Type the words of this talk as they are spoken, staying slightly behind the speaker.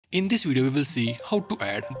In this video, we will see how to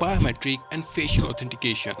add biometric and facial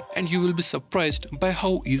authentication, and you will be surprised by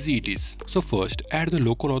how easy it is. So first, add the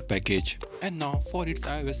local auth package, and now for its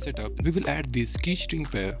iOS setup, we will add this key string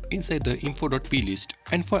pair inside the info.p list,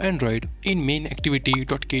 and for Android, in main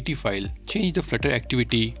activity.kt file, change the Flutter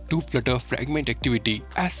activity to Flutter fragment activity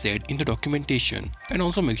as said in the documentation, and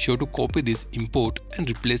also make sure to copy this import and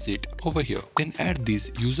replace it over here. Then add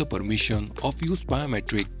this user permission of use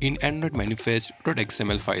biometric in Android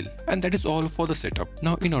manifest.xml file. And that is all for the setup.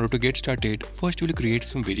 Now in order to get started, first we will create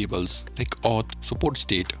some variables like auth support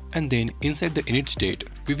state, and then inside the init state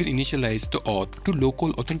we will initialize the auth to local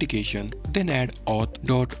authentication, then add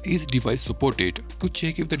auth.isDeviceSupported to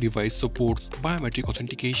check if the device supports biometric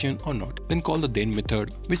authentication or not. Then call the then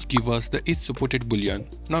method which give us the isSupported boolean.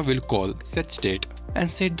 Now we'll call setState and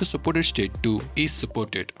set the supported state to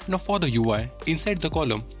isSupported. Now for the UI, inside the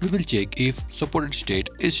column we will check if supported state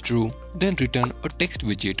is true, then return a text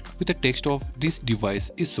widget with a text of this device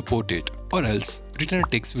is supported, or else return a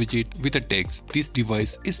text widget with a text this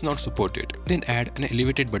device is not supported. Then add an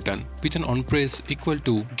elevated button with an onPress equal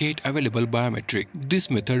to get available biometric. This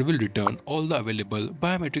method will return all the available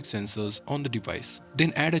biometric sensors on the device.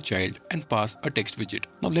 Then add a child and pass a text widget.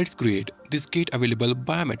 Now let's create this get available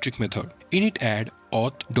biometric method. In it add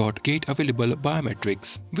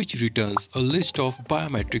auth.getAvailableBiometrics, which returns a list of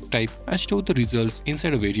biometric type and store the results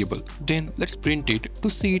inside a variable. Then let's print it to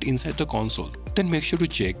see it inside the console. Then make sure to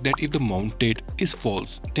check that if the mounted is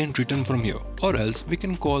false, then return from here, or else we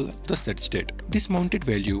can call the setState. This mounted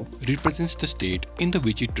value represents the state in the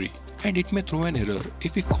widget tree, and it may throw an error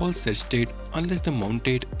if we call setState unless the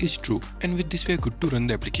mounted is true, and with this we are good to run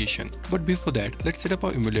the application. But before that, let's set up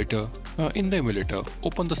our emulator. In the emulator,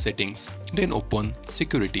 open the settings, then open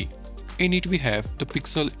security. In it we have the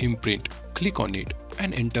pixel imprint. Click on it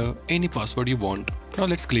and enter any password you want. Now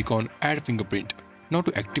let's click on add fingerprint. Now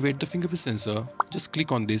to activate the fingerprint sensor, just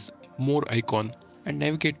click on this more icon and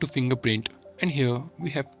navigate to fingerprint, and here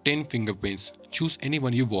we have 10 fingerprints. Choose any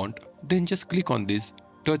one you want, then just click on this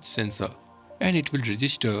touch sensor and it will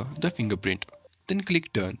register the fingerprint. Then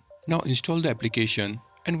click done. Now install the application,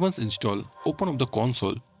 and once installed, open up the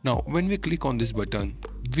console. Now when we click on this button,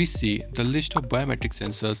 we see the list of biometric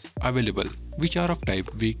sensors available, which are of type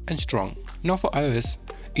weak and strong. Now for iOS,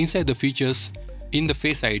 inside the features, in the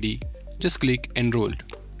Face ID, just click enrolled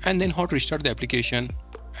and then hot restart the application,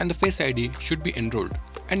 and the Face ID should be enrolled.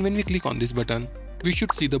 And when we click on this button, we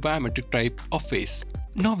should see the biometric type of face.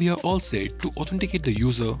 Now we are all set to authenticate the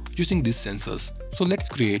user using these sensors. So let's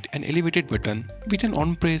create an elevated button with an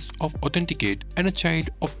onPress of authenticate and a child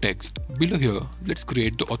of text. Below here, let's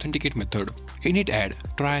create the authenticate method. In it add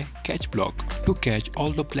try catch block to catch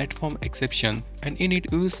all the platform exception, and in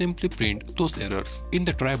it we will simply print those errors. In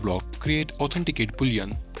the try block, create authenticate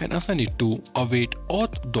boolean and assign it to await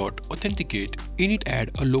auth.authenticate. In it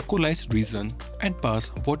add a localized reason and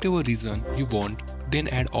pass whatever reason you want. Then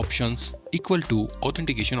add options equal to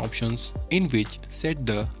authentication options, in which set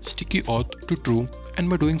the sticky auth to true, and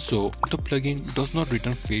by doing so the plugin does not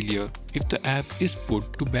return failure if the app is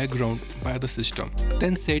put to background by the system.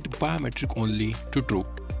 Then set biometric only to true.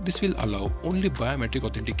 This will allow only biometric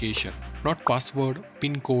authentication, not password,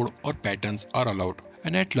 pin code or patterns are allowed.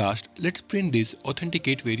 And at last, let's print this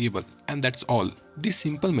authenticate variable, and that's all. This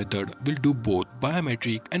simple method will do both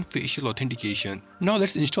biometric and facial authentication. Now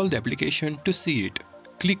let's install the application to see it.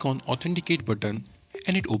 Click on authenticate button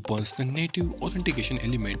and it opens the native authentication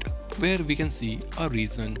element where we can see a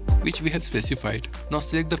reason which we have specified. Now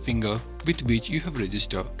select the finger with which you have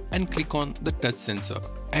registered and click on the touch sensor,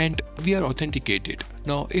 and we are authenticated.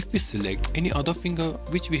 Now if we select any other finger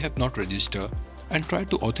which we have not registered and try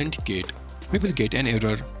to authenticate, we will get an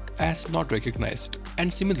error as not recognized.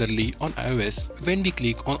 And similarly on iOS, when we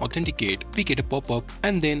click on authenticate, we get a pop-up,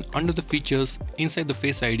 and then under the features inside the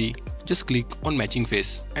Face ID, just click on matching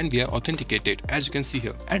face and we are authenticated, as you can see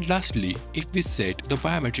here. And lastly, if we set the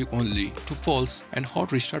biometric only to false and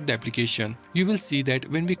hot restart the application, you will see that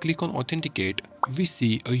when we click on authenticate, we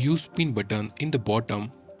see a use pin button in the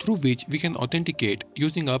bottom through which we can authenticate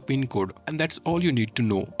using our pin code. And that's all you need to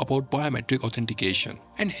know about biometric authentication.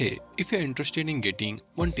 And hey, if you're interested in getting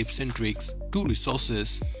 1 tips and tricks, 2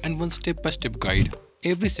 resources and 1 step-by-step guide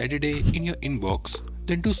every Saturday in your inbox,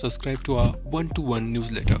 then do subscribe to our 1-to-1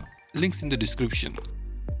 newsletter. Links in the description.